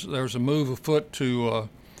understand there's a move afoot to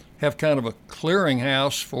have kind of a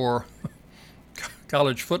clearinghouse for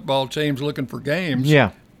college football teams looking for games.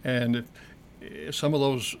 Yeah. And if some of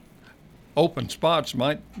those open spots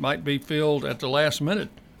might be filled at the last minute,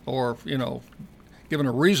 or given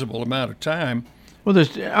a reasonable amount of time. Well,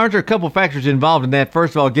 aren't there a couple factors involved in that?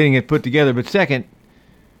 First of all, getting it put together, but second,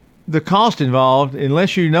 the cost involved.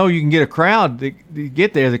 Unless you can get a crowd to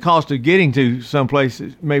get there, the cost of getting to some place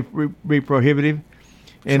may be prohibitive,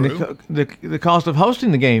 and the cost of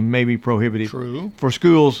hosting the game may be prohibitive. True. For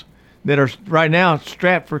schools that are right now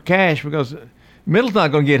strapped for cash, because Middle's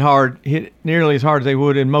not going to get hit nearly as hard as they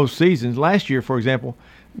would in most seasons. Last year, for example,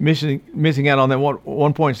 missing out on that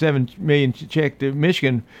 $1.7 million check to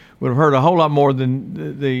Michigan would have hurt a whole lot more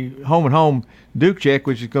than the home Duke check,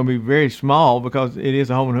 which is going to be very small because it is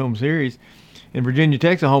a home series, and Virginia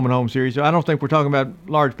Tech's a home series. So I don't think we're talking about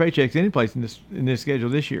large paychecks any place in this schedule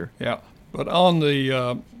this year. Yeah, but on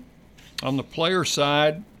the player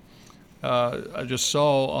side, I just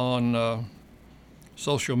saw on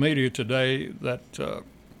social media today that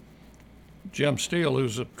Jim Steele,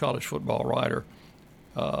 who's a college football writer,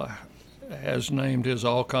 has named his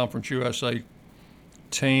All-Conference USA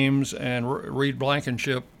teams, and Reed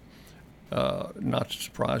Blankenship, not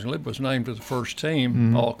surprisingly, was named to the first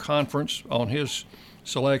team, All-Conference, on his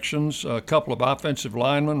selections. A couple of offensive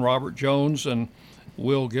linemen, Robert Jones and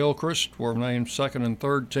Will Gilchrist, were named second and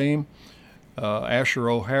third team. Asher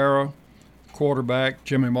O'Hara, quarterback,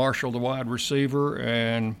 Jimmy Marshall, the wide receiver,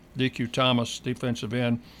 and DQ Thomas, defensive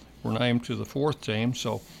end, were named to the fourth team.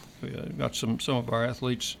 So we got some of our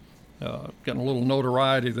athletes getting a little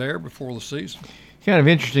notoriety there before the season. Kind of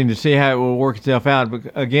interesting to see how it will work itself out,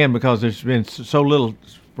 again, because there's been so little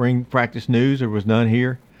spring practice news. There was none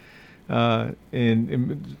here,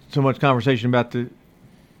 and so much conversation about the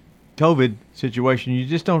COVID situation. You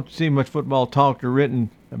just don't see much football talked or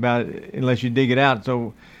written about it unless you dig it out.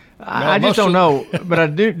 So I just don't know, but I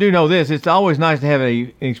do know this. It's always nice to have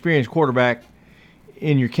an experienced quarterback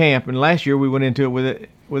in your camp, and last year we went into it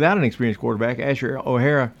without an experienced quarterback. Asher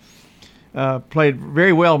O'Hara played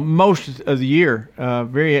very well most of the year.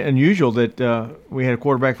 Very unusual that we had a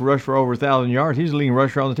quarterback rush for over 1,000 yards. He's the leading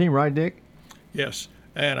rusher on the team, right, Dick? Yes,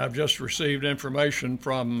 and I've just received information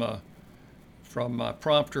from my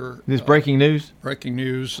prompter. This breaking news? Breaking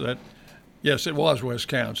news that, yes, it was Wes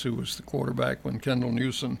Counts who was the quarterback when Kendall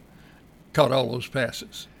Newsom caught all those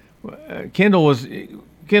passes. Kendall's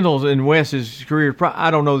and Wes's career, I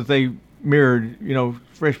don't know that they mirrored,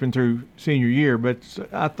 freshman through senior year, but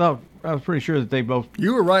I was pretty sure that they both.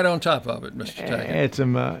 You were right on top of it, Mr.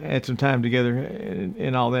 Tackett. Had some time together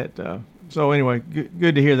and all that. So anyway,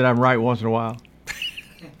 good to hear that I'm right once in a while.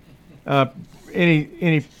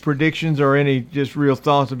 Any predictions or any just real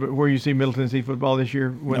thoughts about where you see Middle Tennessee football this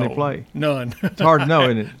year when they play? None. It's hard to know,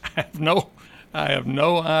 isn't it? I have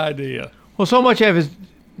no idea. Well, so much of it is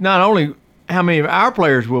not only how many of our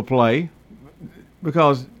players will play,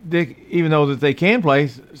 because even though that they can play,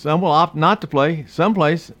 some will opt not to play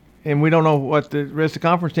someplace, and we don't know what the rest of the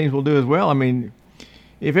conference teams will do as well. I mean,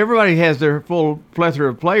 if everybody has their full plethora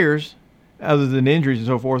of players, other than injuries and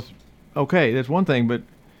so forth, okay, that's one thing. But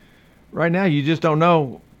right now, you just don't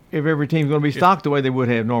know if every team's going to be stocked the way they would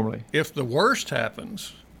have normally. If the worst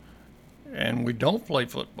happens and we don't play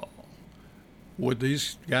football, would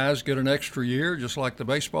these guys get an extra year just like the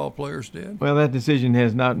baseball players did? Well, that decision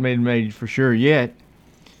has not been made for sure yet.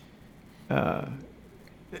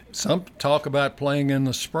 Some talk about playing in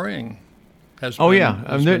the spring. Has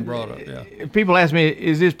been brought up. Yeah. People ask me,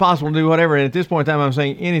 is this possible to do whatever? And at this point in time, I'm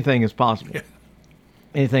saying anything is possible. Yeah.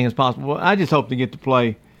 Anything is possible. Well, I just hope to get to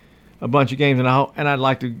play a bunch of games, and I'd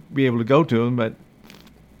like to be able to go to them, but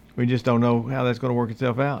we just don't know how that's going to work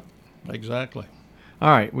itself out. Exactly. All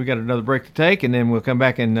right, we got another break to take, and then we'll come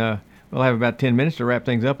back and we'll have about 10 minutes to wrap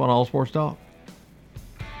things up on All Sports Talk.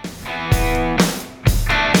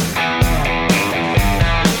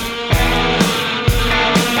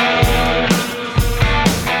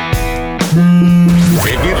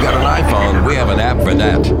 If you've got an iPhone, we have an app for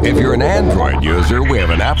that. If you're an Android user, we have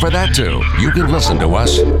an app for that too. You can listen to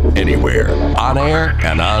us anywhere, on air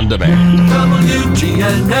and on demand.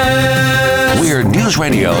 WGNS. We're News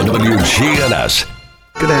Radio WGNS.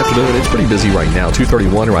 Good afternoon. It's pretty busy right now.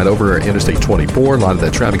 231 right over Interstate 24. A lot of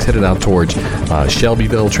that traffic's headed out towards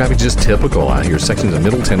Shelbyville. Traffic just typical out here. Sections of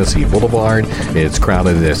Middle Tennessee Boulevard. It's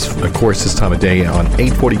crowded, of course, this time of day on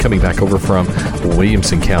 840 coming back over from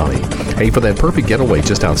Williamson County. Hey, for that perfect getaway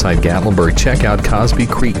just outside Gatlinburg, check out Cosby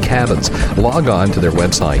Creek Cabins. Log on to their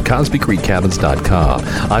website, CosbyCreekCabins.com.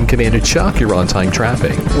 I'm Commander Chuck. You're on time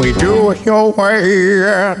traffic. We do it your way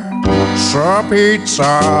at Sir Pizza.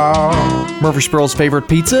 Murfreesboro's favorite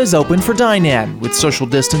pizza is open for dine-in with social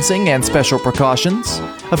distancing and special precautions.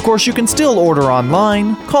 Of course, you can still order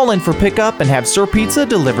online, call in for pickup, and have Sir Pizza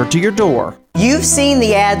delivered to your door. You've seen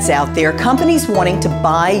the ads out there, companies wanting to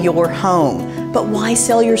buy your home. But why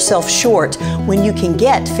sell yourself short when you can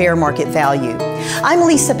get fair market value? I'm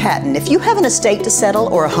Lisa Patton. If you have an estate to settle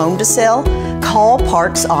or a home to sell, call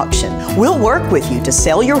Parks Auction. We'll work with you to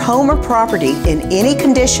sell your home or property in any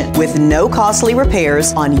condition with no costly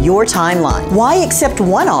repairs on your timeline. Why accept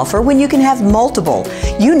one offer when you can have multiple?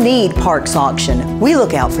 You need Parks Auction. We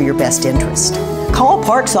look out for your best interest. Call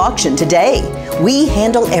Parks Auction today. We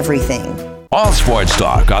handle everything. All Sports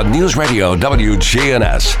Talk on News Radio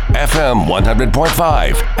WGNS, FM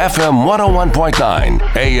 100.5, FM 101.9,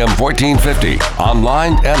 AM 1450,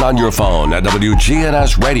 online and on your phone at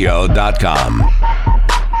WGNSradio.com.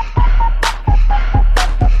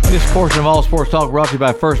 This portion of All Sports Talk brought to you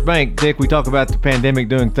by First Bank. Dick, we talk about the pandemic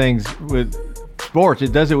doing things with sports.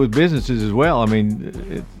 It does it with businesses as well. I mean,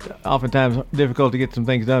 it's oftentimes difficult to get some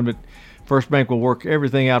things done, but First Bank will work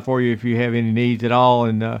everything out for you if you have any needs at all,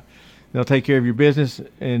 and they'll take care of your business,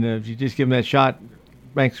 and if you just give them that shot,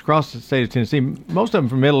 banks across the state of Tennessee, most of them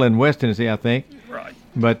from Middle and West Tennessee, I think. Right.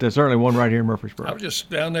 But certainly one right here in Murfreesboro. I was just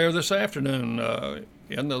down there this afternoon,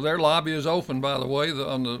 and their lobby is open, by the way,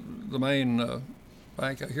 on the main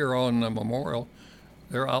bank here on Memorial.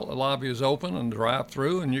 Their lobby is open and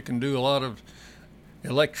drive-through, and you can do a lot of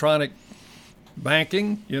electronic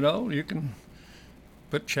banking. You know, you can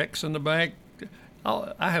put checks in the bank.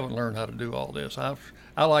 I haven't learned how to do all this.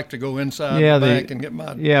 I like to go inside the bank and get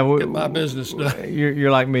my business done.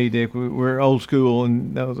 You're like me, Dick. We're old school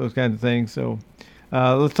and those kinds of things. So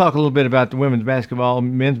let's talk a little bit about the women's basketball,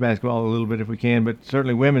 men's basketball a little bit if we can. But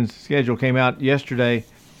certainly women's schedule came out yesterday.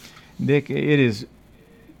 Dick, it is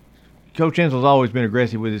 – Coach Ensel's always been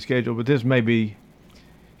aggressive with his schedule, but this may be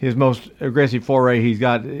his most aggressive foray he's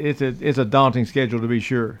got. It's a daunting schedule to be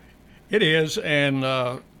sure. It is, and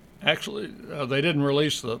actually they didn't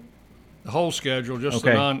release the whole schedule, just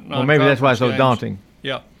the non well, maybe that's why it's so games. Daunting.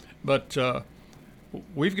 Yeah, but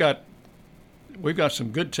we've got some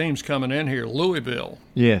good teams coming in here. Louisville,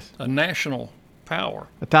 yes, a national power,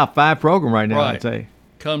 a top 5 program right now, right. I'd say,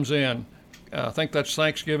 comes in. I think that's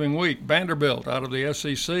Thanksgiving week. Vanderbilt out of the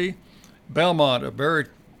SEC, Belmont, a very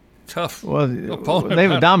tough opponent.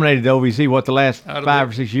 They've dominated the OVC the last 5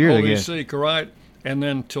 or 6 years, I guess. OVC, correct, and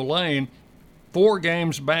then Tulane, 4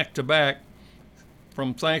 games back to back.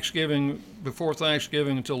 From before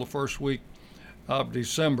Thanksgiving until the first week of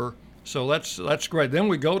December. So that's great. Then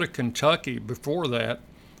we go to Kentucky before that.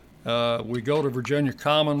 We go to Virginia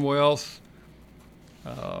Commonwealth.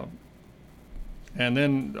 And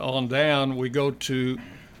then on down, we go to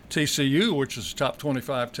TCU, which is a top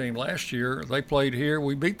 25 team last year. They played here.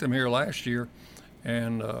 We beat them here last year.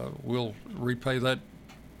 And we'll replay that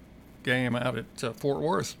game out at Fort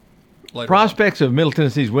Worth. Prospects of Middle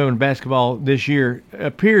Tennessee's women's basketball this year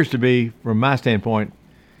appears to be, from my standpoint,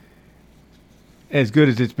 as good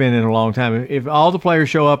as it's been in a long time. If all the players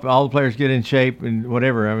show up, all the players get in shape and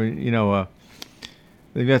whatever, I mean,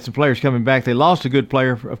 they've got some players coming back. They lost a good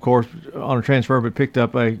player, of course, on a transfer, but picked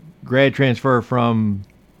up a grad transfer from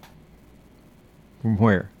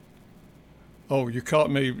where? Oh, you caught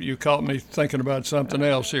me thinking about something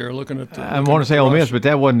else here. Looking at the. I want to say Ole Miss, but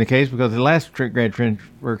that wasn't the case because the last grad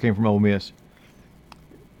transfer came from Ole Miss.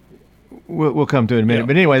 We'll come to it in a minute. Yeah.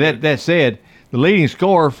 But anyway, that said, the leading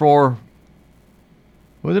scorer for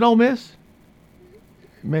was it Ole Miss?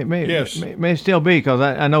 Yes. May still be because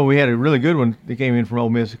I know we had a really good one that came in from Ole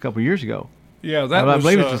Miss a couple of years ago. Yeah, I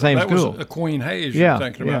believe it's the same that school. was Queen Hayes you're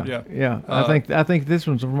thinking about. Yeah. I think this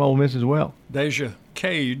one's from Ole Miss as well. Deja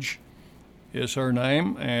Cage is her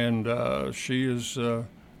name, and she's a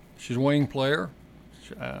wing player.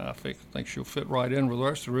 I think she'll fit right in with the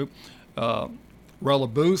rest of the group. Rella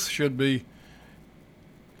Booth should be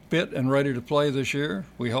fit and ready to play this year,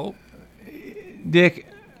 we hope. Dick,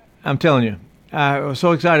 I'm telling you, I was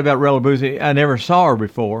so excited about Rella Booth. I never saw her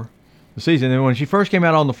before the season. And when she first came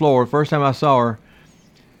out on the floor, the first time I saw her,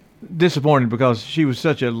 disappointed because she was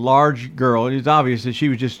such a large girl. It was obvious that she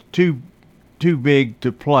was just too big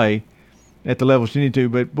to play at the level she needed to.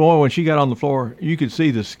 But, boy, when she got on the floor, you could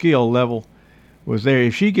see the skill level was there.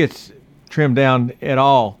 If she gets trimmed down at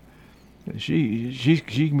all, she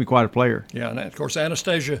can be quite a player. Yeah, and of course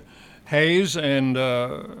Anastasia Hayes and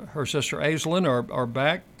her sister Aislinn are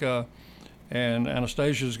back, and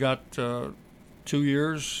Anastasia's got 2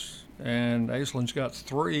 years, and Aislinn's got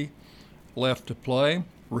 3 left to play.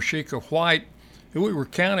 Rashika White, who we were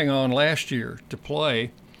counting on last year to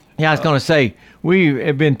play. Yeah, I was going to say, we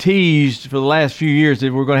have been teased for the last few years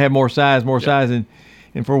that we're going to have more size, and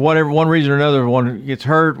for one reason or another, one gets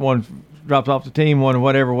hurt, one drops off the team, one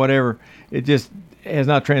whatever. It just has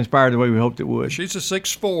not transpired the way we hoped it would. She's a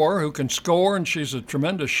 6'4" who can score, and she's a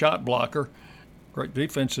tremendous shot blocker, great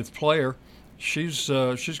defensive player. She's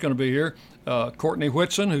going to be here. Courtney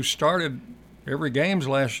Whitson, who started every games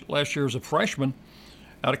last year as a freshman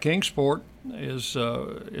out of Kingsport,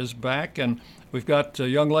 is back, and we've got a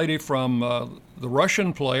young lady from the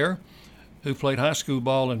Russian player who played high school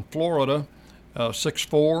ball in Florida,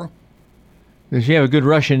 6'4". Does she have a good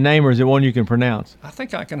Russian name, or is it one you can pronounce? I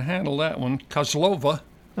think I can handle that one. Kozlova.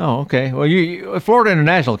 Oh, okay. Well, Florida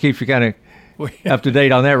International keeps you kind of up to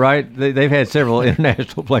date on that, right? They've had several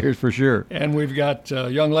international players for sure. And we've got a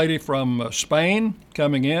young lady from Spain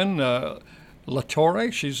coming in, La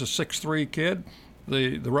Torre. She's a 6'3" kid.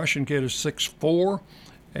 The Russian kid is 6'4",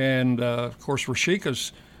 and of course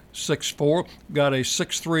Rashika's 6'4". Got a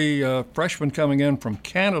 6'3" freshman coming in from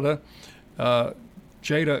Canada,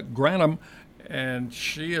 Jada Granum. And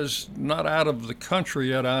she is not out of the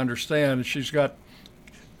country yet, I understand. She's got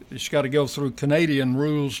to go through Canadian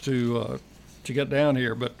rules to get down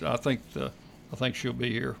here, but I think she'll be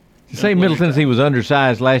here. To say Middle Tennessee was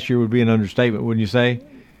undersized last year would be an understatement, wouldn't you say?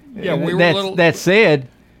 Yeah, we were a little. That said,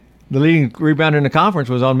 the leading rebounder in the conference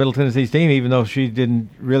was on Middle Tennessee's team, even though she didn't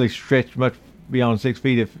really stretch much beyond 6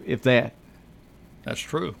 feet, if that. That's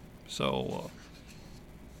true. So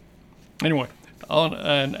anyway.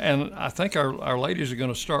 And I think our ladies are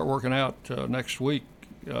going to start working out next week,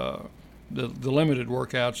 the limited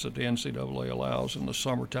workouts that the NCAA allows in the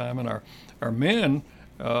summertime. And our men,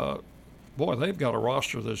 boy, they've got a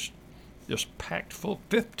roster that's just packed full,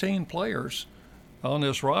 15 players on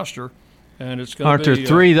this roster. And it's going to be... Aren't there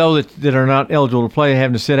 3, though, that are not eligible to play,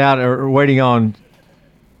 having to sit out or waiting on,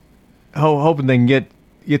 hoping they can get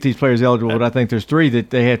these players eligible? But I think there's 3 that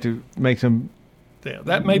they have to make some... Yeah,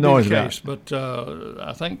 that may be the case, but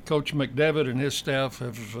I think Coach McDevitt and his staff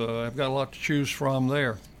have got a lot to choose from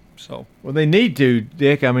there. So, well, they need to,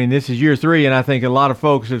 Dick. I mean, this is year 3, and I think a lot of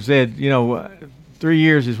folks have said, 3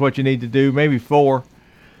 years is what you need to do, maybe 4.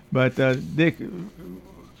 But Dick,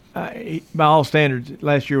 by all standards,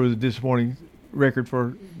 last year was a disappointing record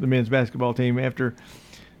for the men's basketball team. After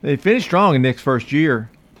they finished strong in Nick's first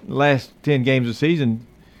year, the last 10 games of the season.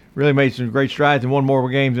 Really made some great strides and won more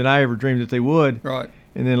games than I ever dreamed that they would. Right.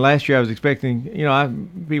 And then last year I was expecting,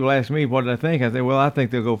 people ask me, what did I think? I said, well, I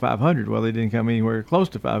think they'll go 500. Well, they didn't come anywhere close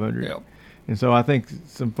to 500. Yep. And so I think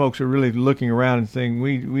some folks are really looking around and saying,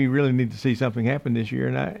 we really need to see something happen this year.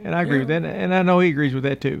 And I agree with that. And I know he agrees with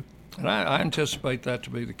that too. And I anticipate that to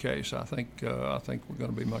be the case. I think we're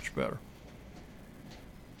going to be much better.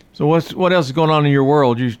 So what else is going on in your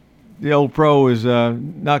world? The old pro is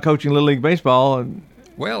not coaching Little League Baseball.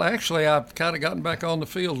 Well, actually, I've kind of gotten back on the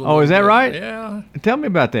field a little bit. Is that right? Yeah. Tell me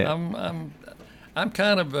about that. I'm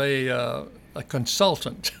kind of a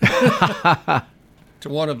consultant to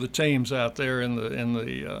one of the teams out there in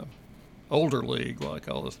the older league, what I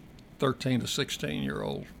call the 13 to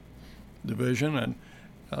 16-year-old division,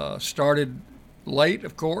 and started late,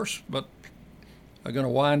 of course, but I'm going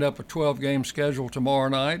to wind up a 12-game schedule tomorrow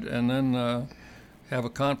night, and then have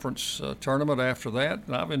a conference tournament after that.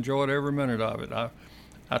 And I've enjoyed every minute of it.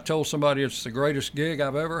 I told somebody it's the greatest gig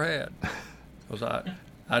I've ever had. because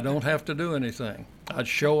I don't have to do anything. I'd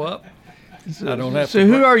show up. I don't have so to. So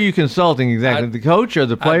who are you consulting exactly? The coach or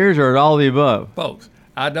the players or all the above? Both.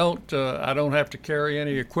 I don't have to carry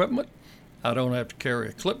any equipment. I don't have to carry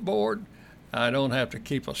a clipboard. I don't have to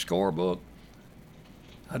keep a scorebook.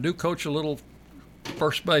 I do coach a little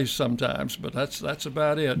first base sometimes, but that's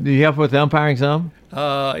about it. Do you help with the umpiring some?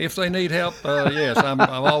 If they need help, yes, I'm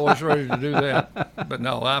always ready to do that. But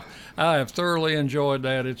no, I have thoroughly enjoyed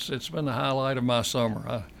that. It's been the highlight of my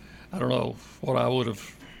summer. I don't know what I would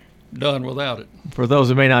have done without it. For those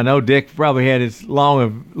who may not know, Dick probably had as long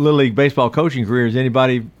of Little League baseball coaching career as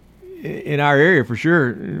anybody in our area for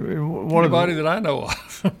sure. Anybody that I know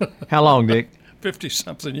of. How long, Dick?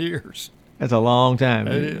 50-something years. That's a long time.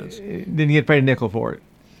 It is. Didn't get paid a nickel for it.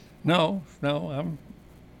 No.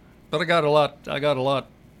 But I got a lot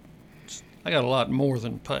more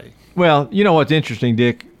than pay. Well, you know what's interesting,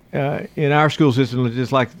 Dick? In our school system,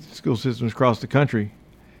 just like school systems across the country,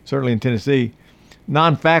 certainly in Tennessee,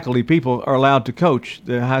 non-faculty people are allowed to coach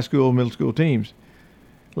the high school, middle school teams.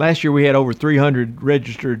 Last year, we had over 300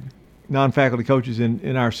 registered non-faculty coaches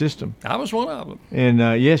in our system. I was one of them.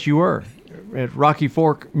 And yes, you were. At Rocky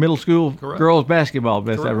Fork Middle School, Correct. Girls basketball,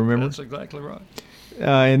 best Correct. I remember. That's exactly right.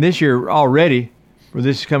 And this year already, for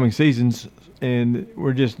this coming seasons, and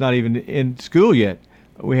we're just not even in school yet,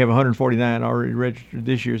 we have 149 already registered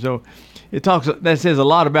this year. So that says a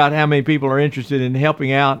lot about how many people are interested in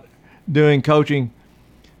helping out, doing coaching,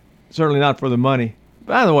 certainly not for the money.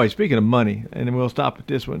 By the way, speaking of money, and then we'll stop at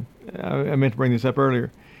this one. I meant to bring this up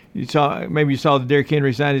earlier. Maybe you saw that Derrick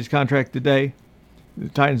Henry signed his contract today. The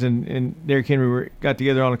Titans and Derrick Henry got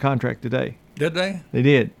together on a contract today. Did they? They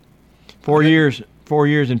did. 4 years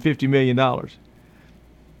and $50 million.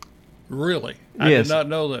 Really? Yes. I did not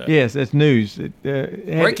know that. Yes, that's news.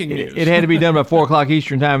 Breaking news. It had to be done by 4 o'clock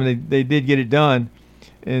Eastern time, and they did get it done.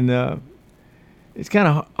 And it's kind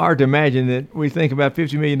of hard to imagine that we think about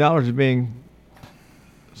 $50 million as being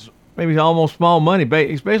maybe almost small money,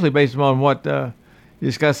 especially based on what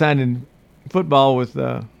just got signed in football with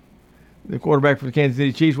the quarterback for the Kansas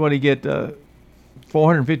City Chiefs. What did he get?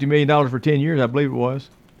 $450 million for 10 years, I believe it was.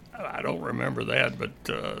 I don't remember that, but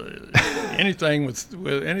anything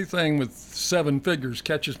with 7 figures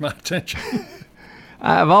catches my attention.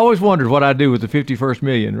 I've always wondered what I'd do with the 51st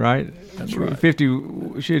million, right? That's right.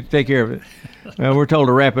 50 should take care of it. We're told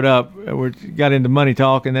to wrap it up. We got into money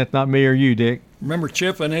talk, and that's not me or you, Dick. Remember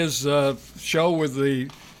Chip and his show with the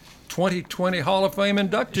 2020 Hall of Fame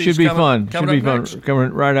inductees. Should be fun. Next.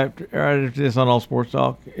 Coming right after this on All Sports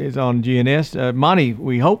Talk is on GNS. Monty,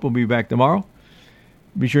 we hope, will be back tomorrow.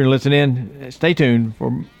 Be sure to listen in. Stay tuned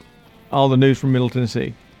for all the news from Middle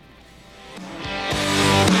Tennessee.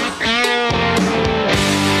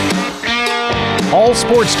 All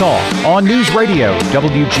Sports Talk on News Radio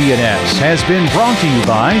WGNS has been brought to you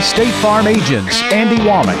by State Farm agents Andy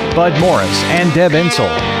Womack, Bud Morris, and Deb Insel.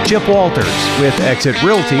 Chip Walters with Exit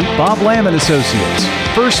Realty, Bob Lamb & Associates.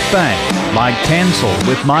 First Bank, Mike Tansel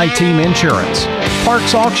with My Team Insurance.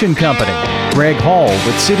 Parks Auction Company, Greg Hall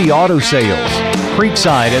with City Auto Sales.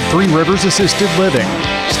 Creekside at Three Rivers Assisted Living.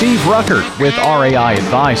 Steve Ruckert with RAI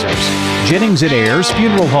Advisors. Jennings & Ayers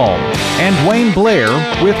Funeral Home. And Wayne Blair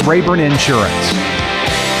with Rayburn Insurance.